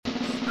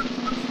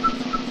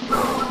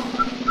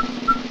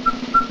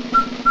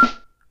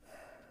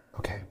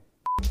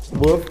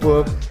Woof,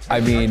 woof. I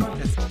mean,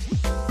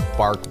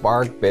 bark,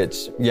 bark,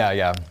 bitch.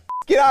 Yeah.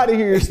 Get out of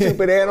here, you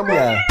stupid animal.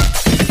 Yeah.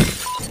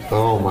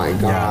 Oh my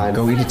God. Yeah,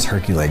 go eat a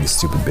turkey leg, you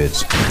stupid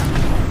bitch.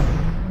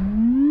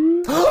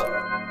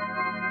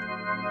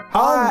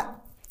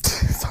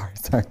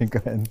 Sorry, go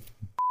ahead.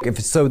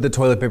 So the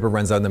toilet paper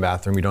runs out in the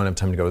bathroom, we don't have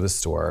time to go to the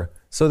store.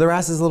 So their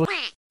ass is a little,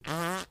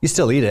 you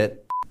still eat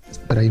it.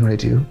 But you know what I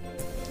do?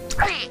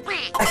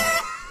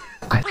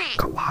 I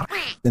think a lot.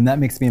 And that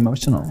makes me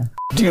emotional.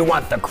 Do you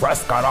want the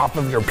crust got off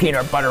of your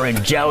peanut butter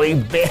and jelly,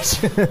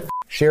 bitch?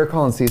 Cher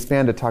calling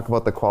C-SPAN to talk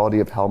about the quality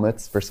of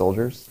helmets for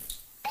soldiers.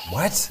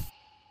 What?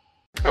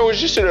 I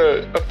was just at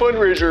a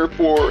fundraiser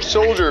for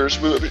soldiers.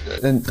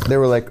 And they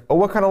were like, oh,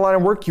 what kind of line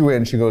of work you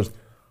in? She goes,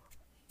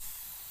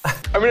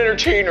 I'm an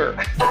entertainer.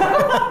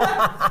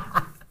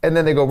 and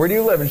then they go, where do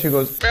you live? And she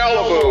goes,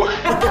 Malibu.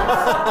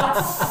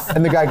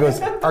 and the guy goes,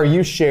 are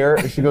you Cher?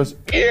 And she goes,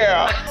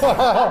 Yeah.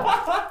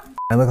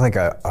 I look like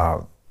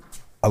a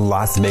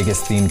Las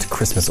Vegas themed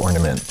Christmas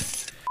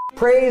ornament.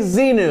 Praise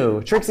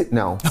Xenu. Trixie,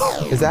 no.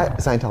 Is that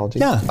Scientology?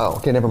 Yeah. Oh,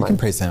 okay, never You mind. can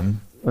praise him.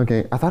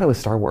 Okay, I thought it was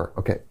Star Wars.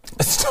 Okay.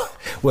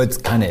 Well,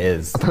 it kind of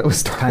is. I thought it was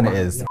Star Wars. Kind of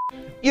is.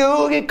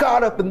 You get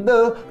caught up in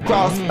the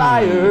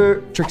crossfire.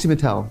 Trixie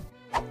Mattel.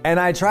 And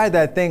I tried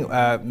that thing.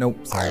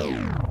 Nope, sorry.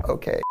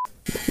 Okay.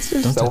 It's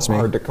just Don't so touch me.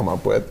 hard to come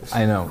up with.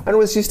 I know. And it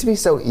was used to be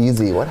so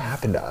easy. What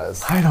happened to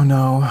us? I don't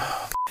know.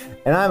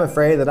 And I'm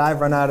afraid that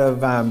I've run out of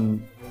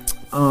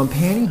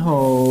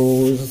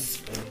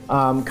pantyhose.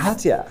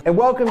 Katya. And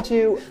welcome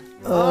to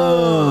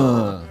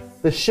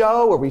the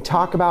show where we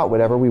talk about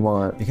whatever we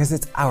want. Because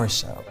it's our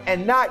show.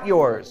 And not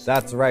yours.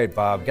 That's right,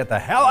 Bob. Get the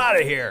hell out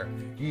of here.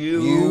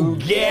 You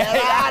get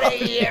out of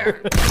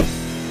here.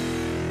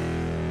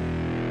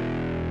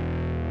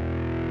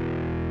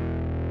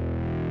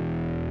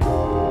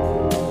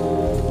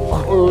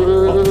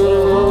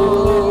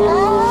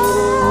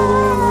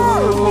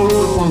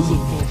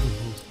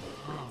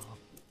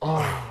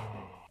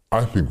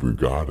 I think we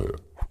got it.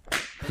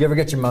 You ever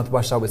get your mouth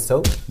washed out with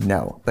soap?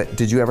 No. But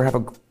did you ever have a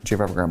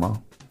grandma?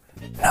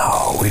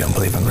 No, we don't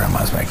believe in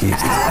grandmas, Mikey.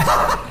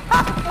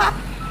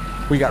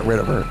 We got rid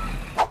of her.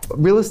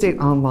 Real estate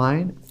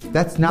online?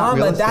 That's not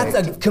real estate.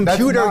 That's a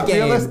computer That's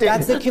game. Real estate.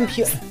 That's a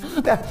computer.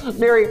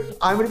 Mary,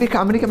 I'm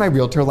gonna get my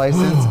realtor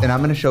license and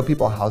I'm gonna show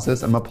people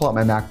houses. I'm gonna pull out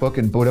my MacBook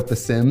and boot up The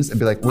Sims and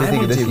be like, what do you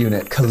think of this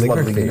unit? This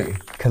lovely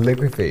unit.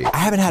 Calligraphy. I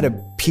haven't had a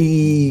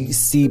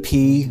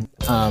PCP,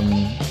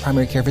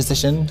 primary care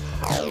physician,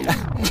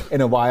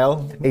 in a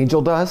while.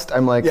 Angel dust?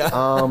 I'm like,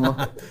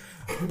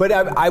 But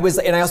I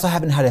also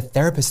haven't had a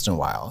therapist in a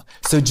while.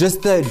 So yeah.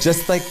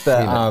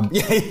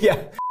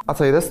 I'll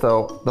tell you this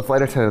though, the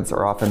flight attendants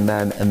are often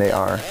men and they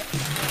are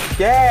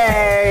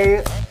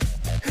gay.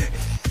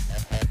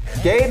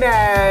 Gay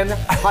men.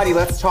 Honey,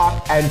 let's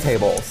talk end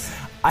tables.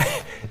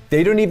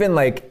 They don't even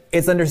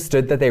it's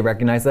understood that they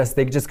recognize us.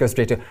 They just go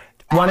straight to,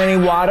 want any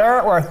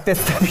water or a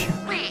fist of you?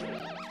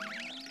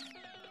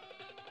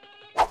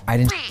 I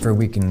didn't for a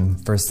week in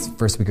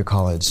first week of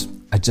college.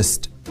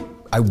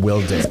 I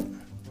willed it.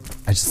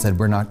 I just said,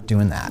 we're not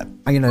doing that.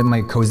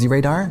 My cozy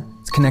radar,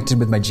 it's connected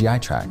with my GI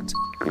tract.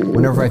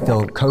 Whenever I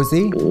feel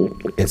cozy,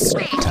 it's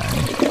time.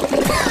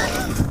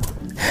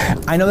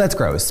 I know that's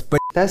gross, but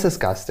That's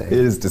disgusting. it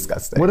is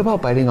disgusting. What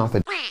about biting off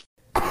a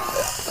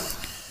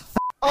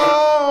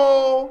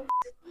Oh!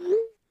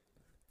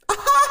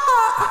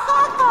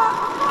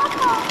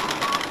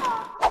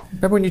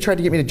 Remember when you tried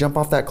to get me to jump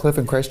off that cliff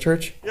in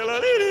Christchurch?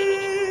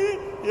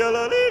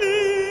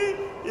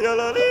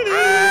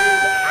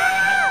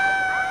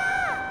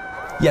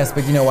 Yes,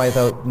 but you know why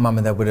though,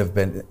 Mama, that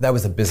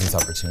was a business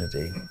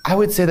opportunity. I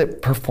would say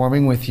that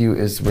performing with you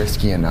is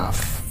risky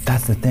enough.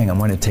 That's the thing, I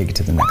want to take it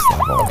to the next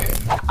level. Okay.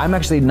 I'm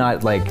actually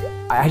not I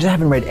just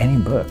haven't read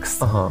any books.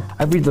 I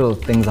read little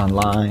things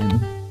online,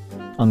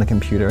 on the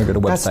computer, I go to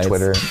websites. That's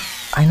Twitter.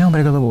 I know, but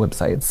I go to little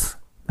websites.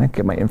 I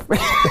get my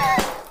information.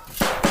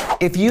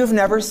 If you've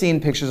never seen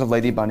pictures of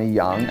Lady Bunny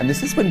young, and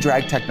this is when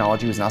drag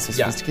technology was not so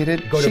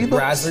sophisticated. Go to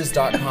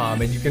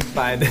Brazzers.com and you can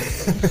find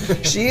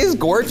She is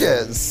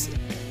gorgeous.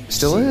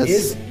 Still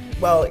is.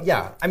 Well,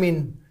 yeah,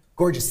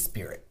 gorgeous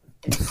spirit.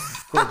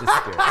 Gorgeous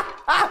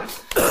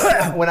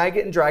spirit. When I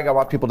get in drag, I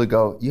want people to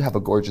go, you have a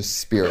gorgeous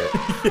spirit.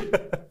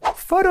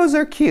 Photos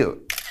are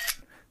cute,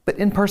 but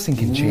in person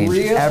can change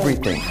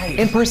everything. Right.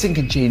 In person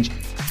can change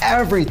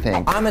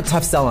everything. I'm a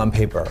tough sell on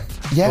paper.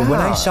 Yeah. But when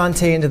I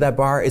shantae into that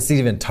bar, it's an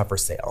even tougher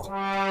sale.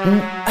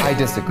 I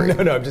disagree.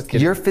 No, I'm just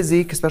kidding. Your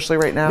physique, especially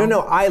right now.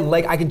 No,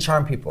 I can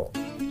charm people.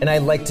 And I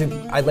like to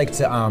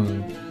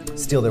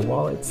steal their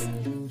wallets.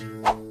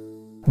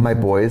 My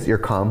boys, your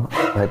cum,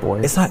 my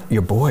boys. It's not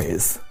your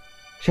boys.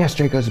 She has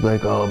straight girls to be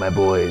like, oh, my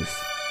boys.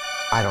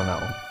 I don't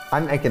know.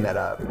 I'm making that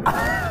up.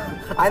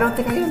 I don't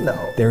think I am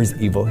though. There's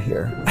evil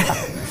here.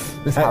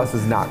 This house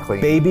is not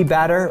clean. Baby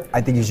batter, I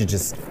think you should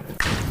just...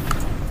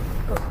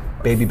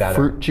 Baby batter.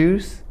 Fruit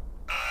juice?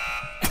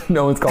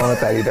 No one's calling it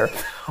that either.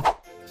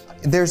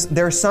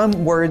 There are some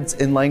words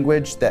in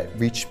language that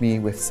reach me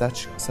with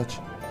such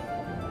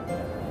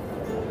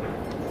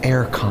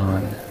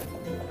aircon.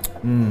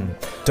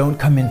 Don't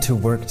come into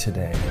work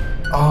today.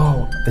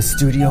 Oh, The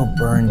studio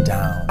burned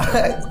down.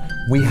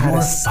 we had You're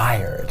a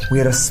fired. we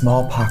had a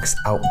smallpox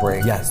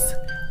outbreak. Yes,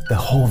 the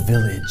whole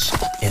village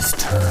is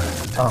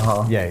turned.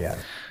 Uh-huh. Yeah.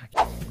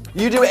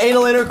 You do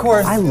anal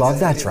intercourse. I love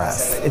that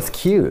dress. It's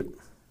cute.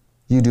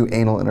 You do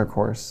anal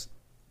intercourse.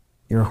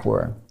 You're a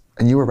whore.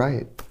 And you were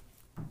right.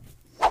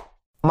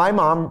 My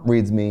mom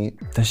reads me.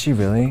 Does she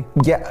really?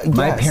 Yeah,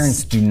 My yes.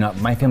 parents do not.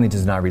 My family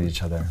does not read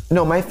each other.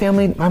 No, my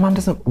mom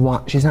doesn't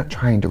want, she's not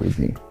trying to read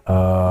me.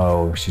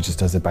 Oh, she just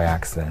does it by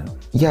accident.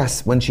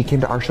 Yes, when she came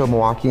to our show in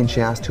Milwaukee and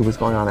she asked who was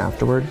going on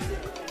afterward,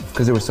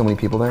 because there were so many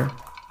people there.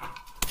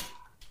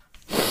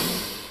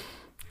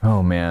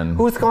 Oh man.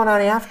 Who's going on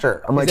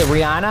after? I'm like, Is it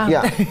Rihanna?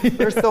 Yeah,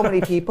 there's so many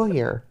people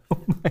here.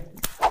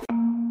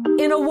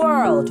 In a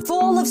world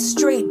full of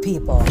straight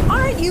people,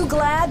 aren't you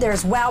glad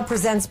there's WOW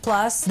Presents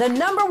Plus, the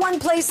 #1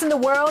 place in the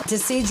world to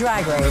see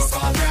Drag Race?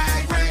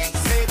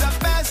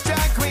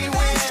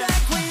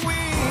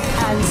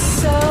 And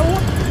so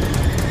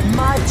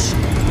much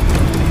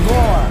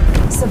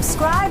more.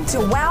 Subscribe to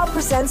WOW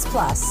Presents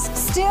Plus.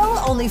 Still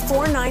only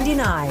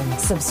 $4.99.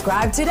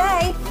 Subscribe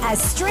today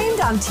as streamed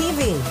on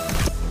TV.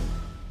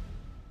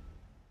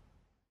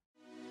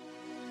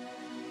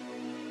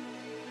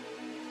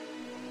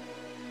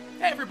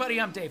 Hey everybody,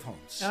 I'm Dave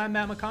Holmes. And I'm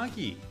Matt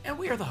McConkey. And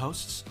we are the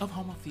hosts of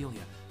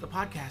Homophilia, the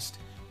podcast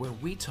where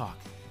we talk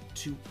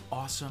to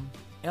awesome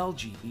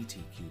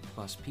LGBTQ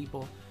plus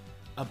people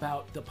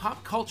about the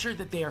pop culture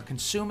that they are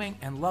consuming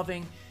and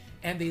loving,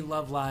 and the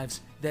love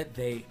lives that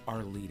they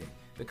are leading.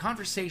 The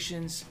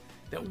conversations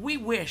that we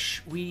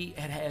wish we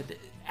had had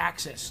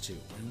access to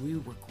when we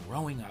were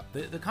growing up.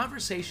 The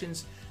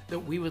conversations that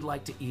we would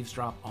like to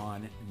eavesdrop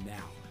on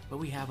now. But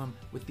we have them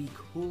with the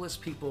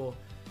coolest people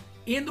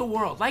in the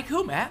world. Like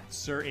who, Matt?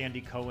 Sir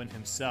Andy Cohen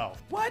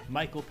himself. What?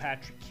 Michael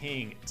Patrick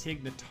King,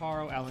 Tig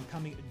Notaro, Alan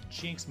Cumming,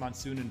 Jinx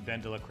Monsoon, and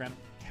Ben de la Creme.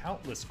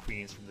 Countless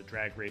queens from the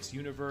Drag Race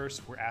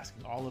universe. We're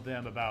asking all of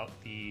them about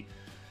the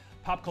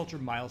pop culture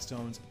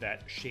milestones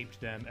that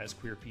shaped them as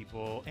queer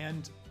people,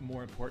 and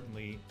more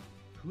importantly,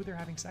 who they're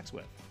having sex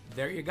with.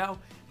 There you go.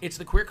 It's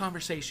the queer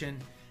conversation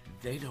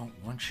they don't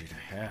want you to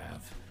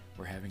have.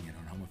 We're having it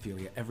on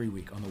Homophilia every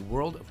week on the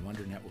World of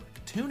Wonder Network.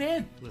 Tune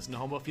in. Listen to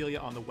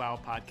Homophilia on the WOW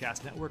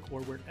Podcast Network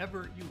or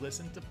wherever you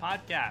listen to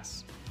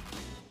podcasts.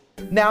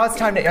 Now it's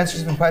time to answer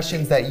some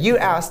questions that you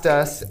asked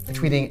us,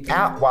 tweeting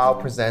at WOW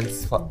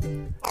Presents. I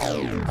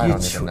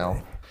don't even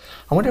know.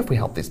 I wonder if we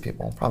help these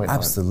people. Probably not.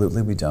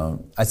 Absolutely, we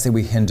don't. I'd say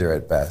we hinder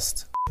at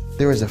best.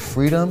 There is a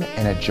freedom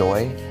and a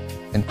joy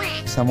in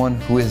someone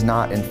who is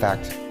not, in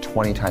fact,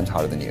 20 times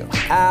hotter than you.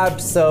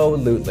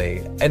 Absolutely,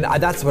 and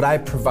that's what I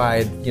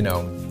provide.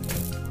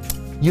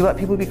 You let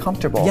people be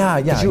comfortable. Yeah.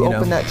 Did you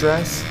open that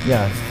dress?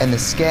 Yeah. And the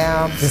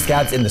scabs. The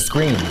scabs and the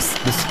screams.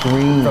 The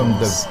screams. From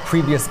the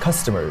previous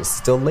customers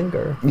still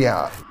linger.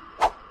 Yeah.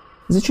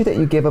 Is it true that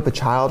you gave up a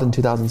child in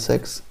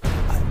 2006?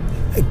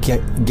 I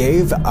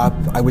gave up.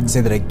 I wouldn't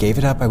say that I gave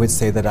it up. I would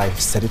say that I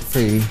set it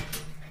free.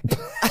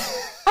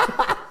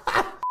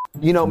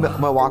 You know,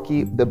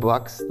 Milwaukee, the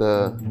Bucks,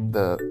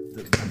 the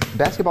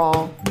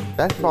basketball.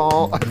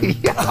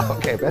 Yeah,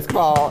 okay,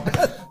 basketball.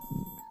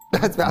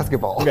 That's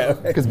basketball. Okay.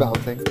 Because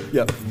bouncing.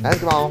 Yep.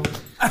 Basketball.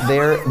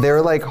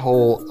 Their like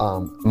whole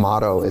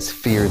motto is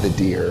fear the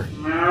deer.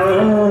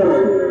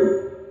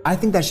 I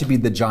think that should be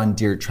the John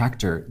Deere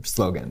tractor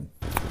slogan.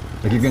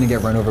 Like you're gonna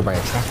get run over by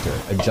a tractor,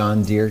 a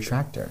John Deere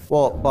tractor.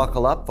 Well,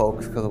 buckle up,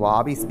 folks, because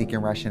I'll be speaking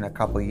Russian in a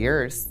couple of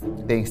years,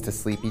 thanks to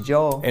Sleepy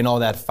Joe. And all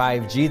that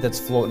 5G that's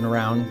floating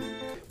around.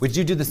 Would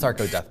you do the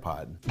Sarko Death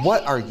Pod?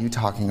 What are you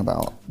talking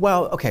about?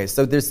 Well, okay,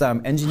 so there's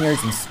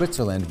engineers in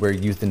Switzerland where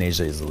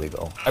euthanasia is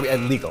illegal. I mean,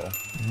 illegal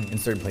in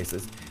certain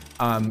places.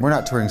 We're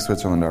not touring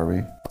Switzerland, are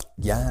we?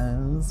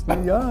 Yes,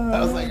 we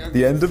are.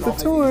 The end of the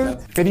tour.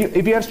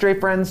 If you have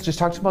straight friends, just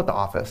talk to them about The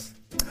Office.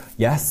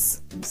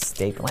 Yes.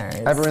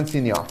 Staplers. Everyone's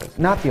seen The Office.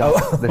 Not The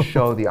Office, the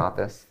show The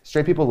Office.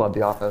 Straight people love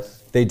The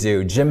Office. They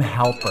do. Jim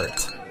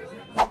Halpert.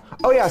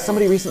 Oh yeah,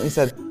 somebody recently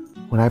said,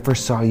 when I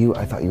first saw you,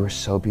 I thought you were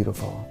so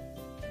beautiful.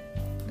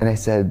 And I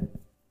said,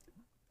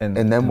 and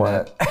then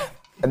what?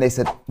 And they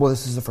said, well,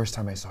 this is the first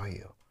time I saw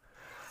you.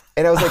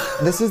 And I was like,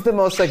 this is the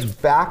most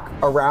like back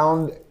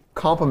around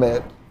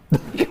compliment.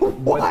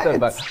 What?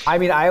 I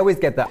mean, I always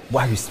get that,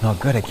 wow, you smell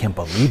good, I can't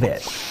believe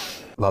it.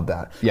 Love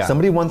that. Yeah.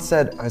 Somebody once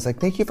said, I was like,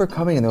 thank you for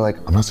coming. And they're like,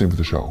 I'm not staying for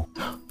the show.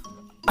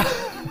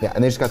 yeah,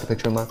 and they just got the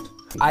picture and left.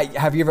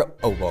 Have you ever,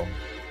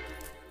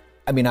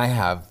 I mean, I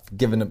have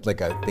given up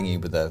like a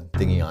thingy with a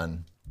thingy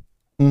on.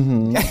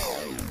 Mm-hmm.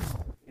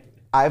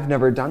 I've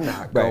never done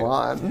that. Go Right.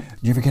 on.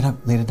 You ever get up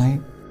late at night?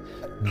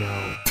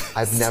 No,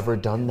 I've never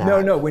done that.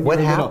 No, when you what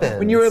were happened? little.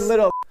 When you were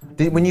little.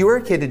 When you were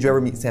a kid, did you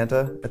ever meet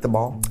Santa at the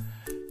mall?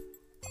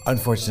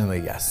 Unfortunately,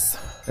 yes.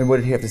 And what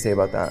did he have to say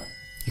about that?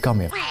 He called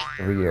me a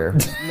every year.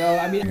 No,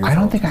 I mean, I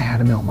don't think I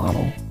had a male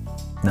model.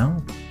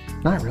 No?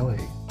 Not really.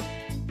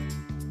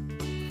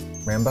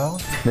 Rambo?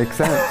 Makes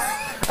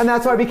sense. And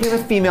that's why I became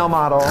a female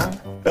model.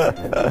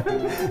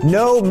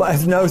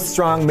 No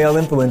strong male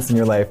influence in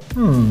your life.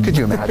 Could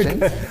you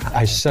imagine?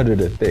 I shudder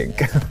to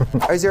think.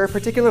 Is there a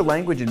particular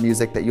language in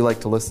music that you like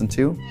to listen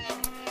to?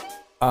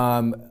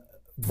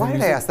 Why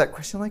did I ask that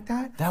question like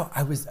that? No,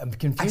 I'm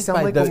confused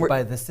sound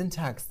by the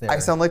syntax there. I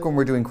sound like when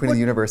we're doing Queen of the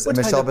Universe and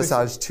Michelle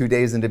Visage 2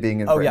 days into being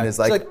in Britain is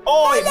like,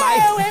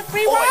 hello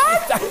everyone!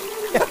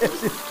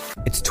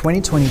 It's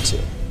 2022.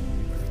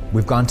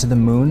 We've gone to the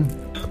moon,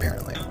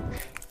 apparently.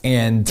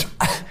 And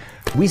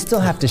we still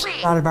have to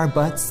shit out of our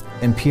butts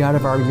and pee out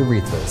of our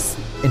urethras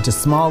into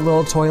small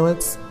little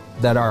toilets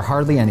that are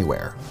hardly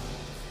anywhere.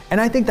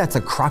 And I think that's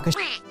a crock of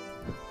shit.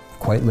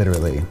 Quite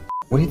literally.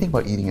 What do you think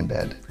about eating in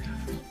bed?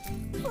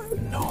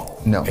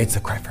 No. It's a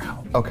cry for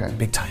help. Okay.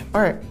 Big time.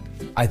 All right.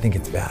 I think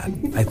it's bad.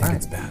 I think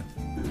it's bad.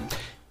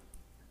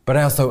 But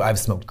I've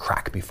smoked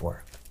crack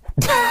before.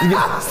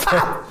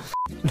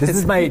 This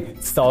is my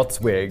salt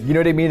wig. You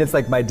know what I mean? It's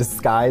like my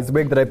disguise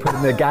wig that I put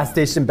in the gas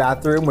station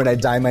bathroom when I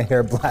dye my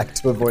hair black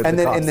to avoid And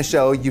the then cops. in the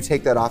show, you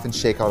take that off and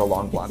shake out a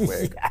long blonde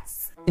wig.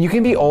 Yes. You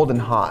can be old and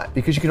hot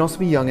because you can also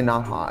be young and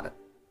not hot.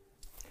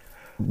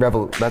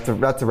 That's a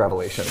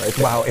revelation right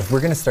there. Wow, if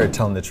we're gonna start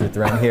telling the truth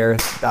around here,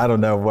 I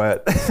don't know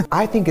what.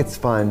 I think it's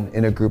fun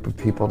in a group of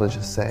people to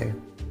just say,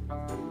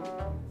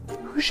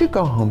 who should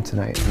go home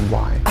tonight and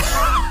why?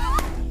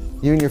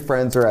 You and your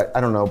friends are at, I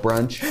don't know,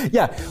 brunch?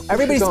 Yeah,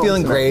 everybody's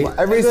feeling great.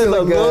 Everybody's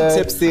feeling good. A little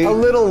tipsy. A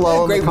little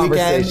low in the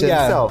conversation. Weekend,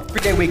 yeah. So,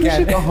 great who weekend.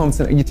 should go home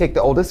tonight? You take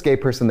the oldest gay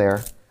person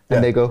there,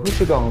 and they go, who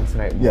should go home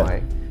tonight and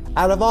why?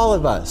 Out of all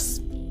of us.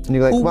 And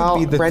you're like, Who would well,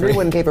 be the Brendan three?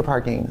 wouldn't pay for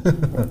parking.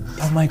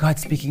 Oh my God,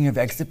 speaking of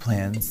exit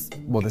plans,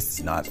 well, this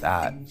is not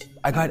that.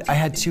 I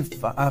had two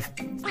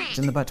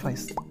in the butt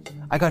twice.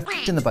 I got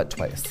in the butt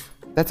twice.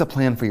 That's a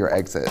plan for your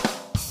exit.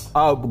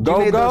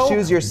 Go those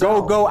shoes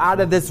yourself. Go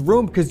out of this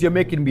room because you're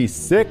making me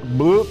sick,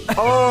 bloop.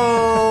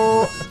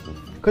 Oh!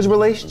 Because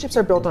relationships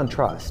are built on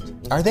trust.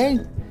 Are they?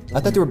 I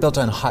thought they were built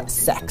on hot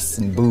sex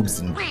and boobs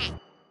and...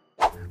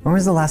 When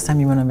was the last time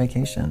you went on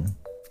vacation?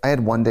 I had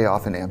one day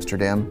off in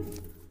Amsterdam.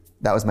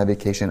 That was my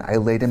vacation. I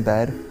laid in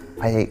bed,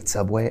 I ate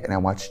Subway, and I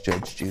watched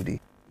Judge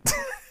Judy.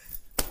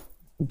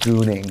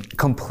 Gooning,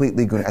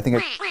 completely gooning. I think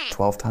I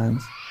 12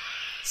 times.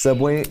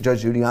 Subway,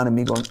 Judge Judy on, and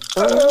me going,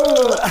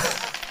 ugh.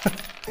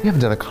 You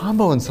haven't done a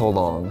combo in so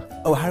long.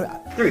 Oh, how do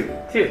 3,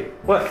 2,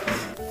 1.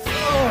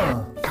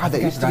 God,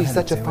 that used to be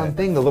such a fun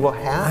thing, the little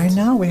hat. I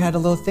know, we had a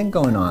little thing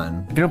going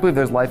on. If you don't believe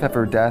there's life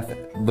after death,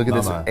 look at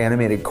this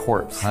animated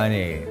corpse.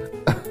 Honey,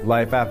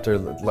 life after...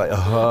 Life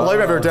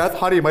after death?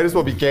 Honey, you might as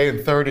well be gay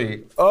in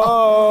 30.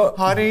 Oh,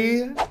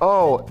 honey.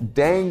 Oh,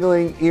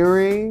 dangling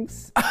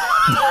earrings.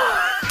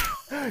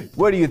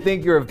 What do you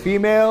think, you're a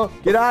female?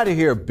 Get out of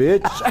here,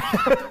 bitch.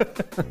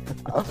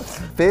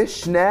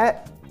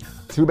 Fishnet.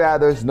 Too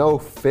bad there's no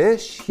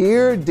fish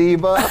here,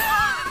 diva.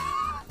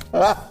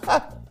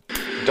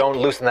 Don't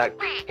loosen that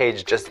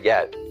cage just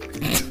yet.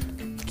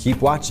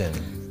 Keep watching.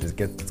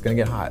 It's gonna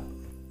get hot.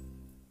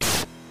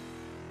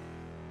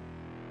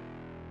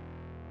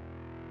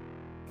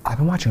 I've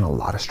been watching a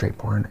lot of straight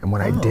porn, and what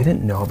I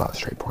didn't know about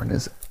straight porn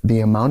is the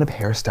amount of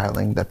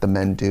hairstyling that the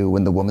men do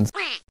when the woman's...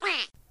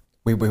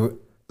 Wait.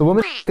 The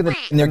woman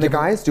and the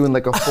guy's doing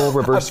like a full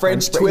reverse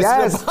French twist.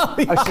 Yes, Oh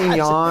a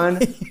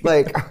chignon,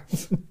 like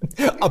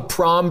a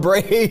prom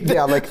braid.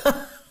 Yeah, like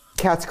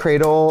cat's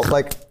cradle.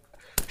 Like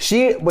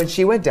when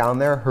she went down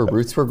there, her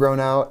roots were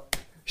grown out.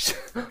 She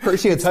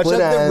had Touch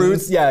split up ends. the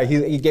roots. Yeah, he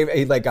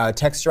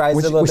texturized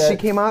it a little bit. She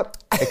came up,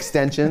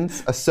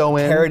 extensions, a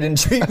sew-in, keratin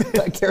treatment,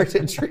 a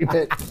keratin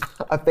treatment,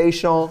 a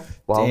facial.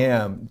 Well,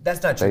 damn,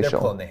 that's not true. facial. They're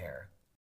pulling the hair.